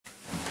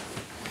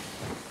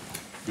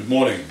Good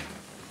morning.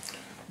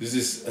 This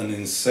is an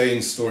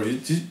insane story.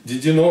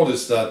 Did you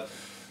notice that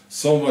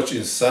so much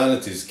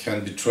insanity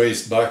can be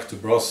traced back to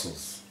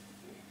Brussels?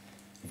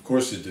 Of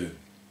course you did.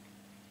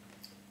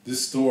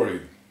 This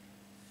story,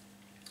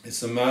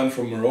 it's a man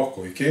from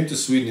Morocco. He came to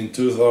Sweden in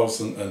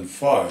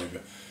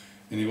 2005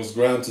 and he was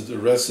granted a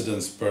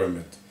residence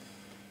permit.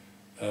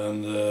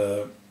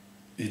 And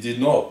he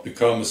did not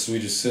become a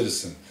Swedish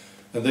citizen.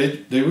 And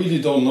they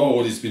really don't know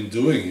what he's been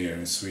doing here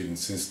in Sweden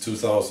since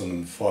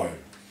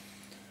 2005.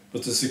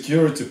 But the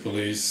security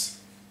police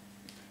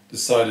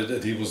decided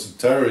that he was a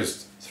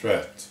terrorist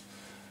threat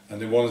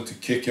and they wanted to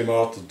kick him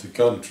out of the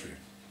country.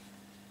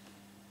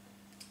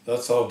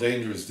 That's how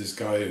dangerous this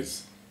guy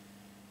is.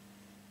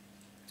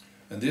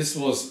 And this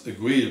was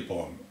agreed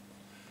upon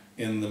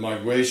in the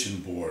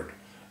Migration Board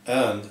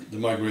and the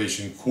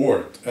Migration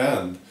Court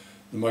and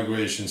the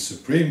Migration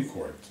Supreme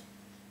Court.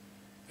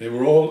 They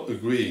were all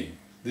agreeing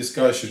this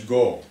guy should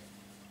go.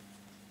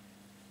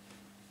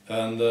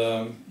 And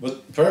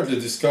but apparently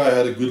this guy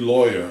had a good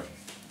lawyer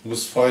who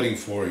was fighting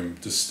for him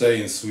to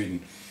stay in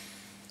Sweden.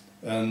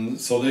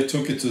 And so they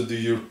took it to the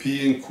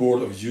European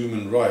Court of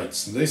Human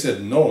Rights and they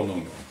said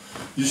no,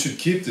 you should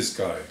keep this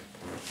guy.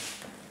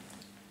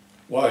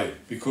 Why?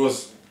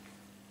 Because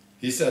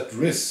he's at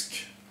risk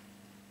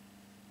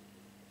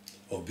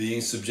of being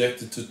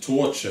subjected to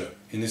torture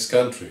in his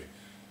country.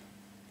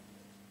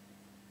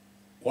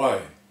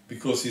 Why?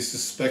 Because he's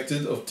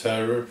suspected of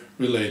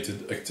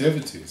terror-related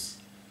activities.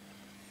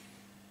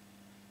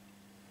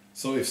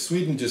 So if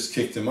Sweden just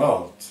kicked him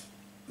out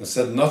and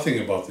said nothing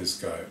about this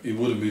guy, it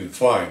would have been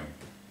fine.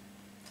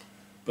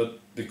 But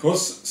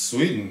because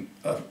Sweden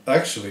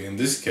actually in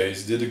this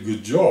case did a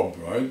good job,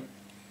 right?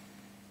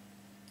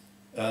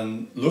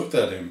 And looked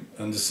at him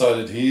and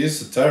decided he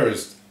is a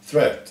terrorist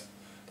threat.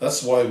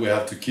 That's why we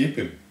have to keep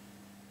him.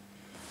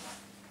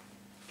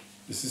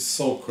 This is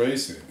so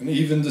crazy. And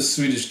even the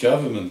Swedish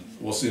government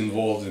was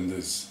involved in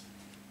this.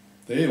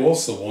 They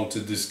also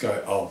wanted this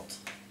guy out.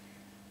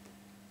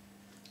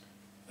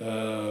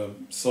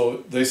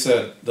 So they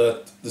said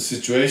that the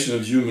situation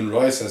of human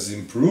rights has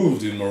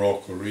improved in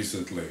Morocco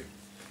recently.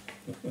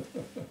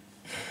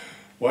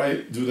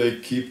 Why do they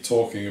keep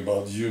talking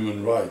about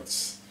human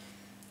rights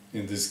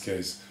in this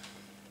case?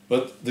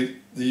 But the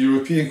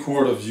European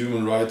Court of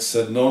Human Rights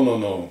said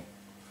no.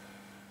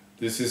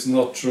 This is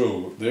not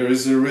true. There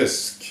is a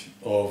risk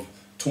of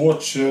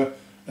torture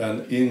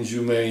and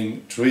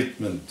inhumane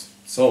treatment.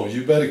 So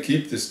you better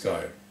keep this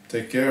guy.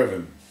 Take care of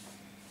him.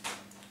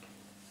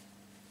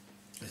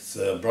 It's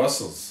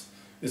Brussels.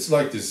 It's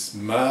like this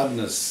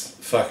madness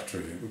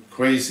factory with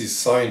crazy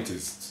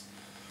scientists,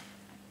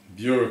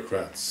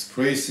 bureaucrats,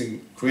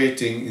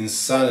 creating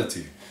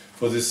insanity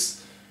for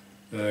this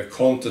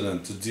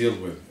continent to deal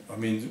with. I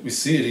mean, we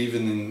see it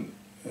even in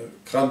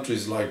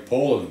countries like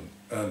Poland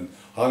and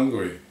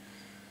Hungary.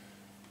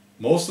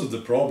 Most of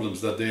the problems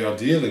that they are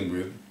dealing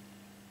with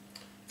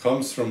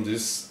comes from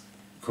this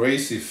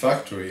crazy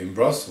factory in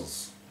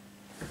Brussels.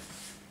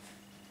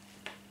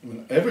 I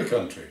mean, every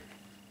country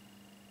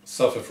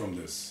suffer from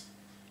this.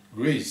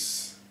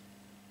 Greece,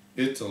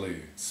 Italy,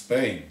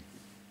 Spain,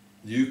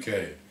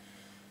 UK,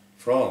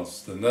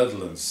 France, the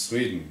Netherlands,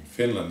 Sweden,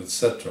 Finland,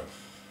 etc.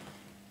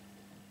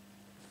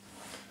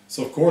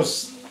 So of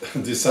course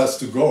this has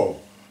to go.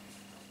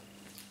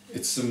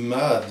 It's a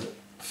mad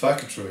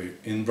factory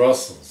in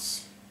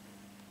Brussels.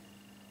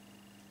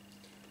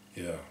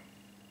 Yeah.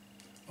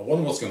 I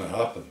wonder what's going to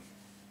happen.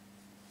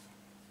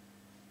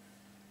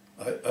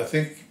 I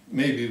think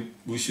maybe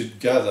we should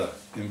gather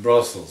in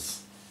Brussels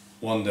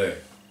one day,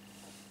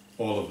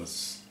 all of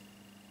us.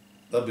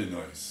 That'd be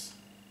nice.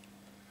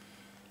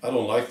 I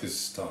don't like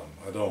this town,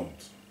 I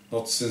don't.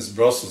 Not since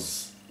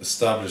Brussels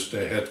established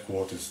their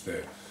headquarters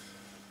there.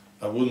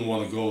 I wouldn't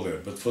want to go there,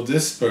 but for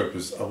this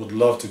purpose I would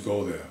love to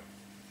go there.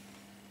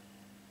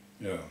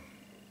 Yeah.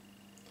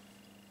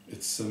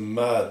 It's a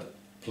mad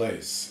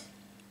place.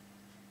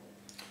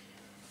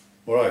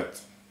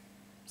 Alright,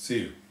 see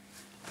you.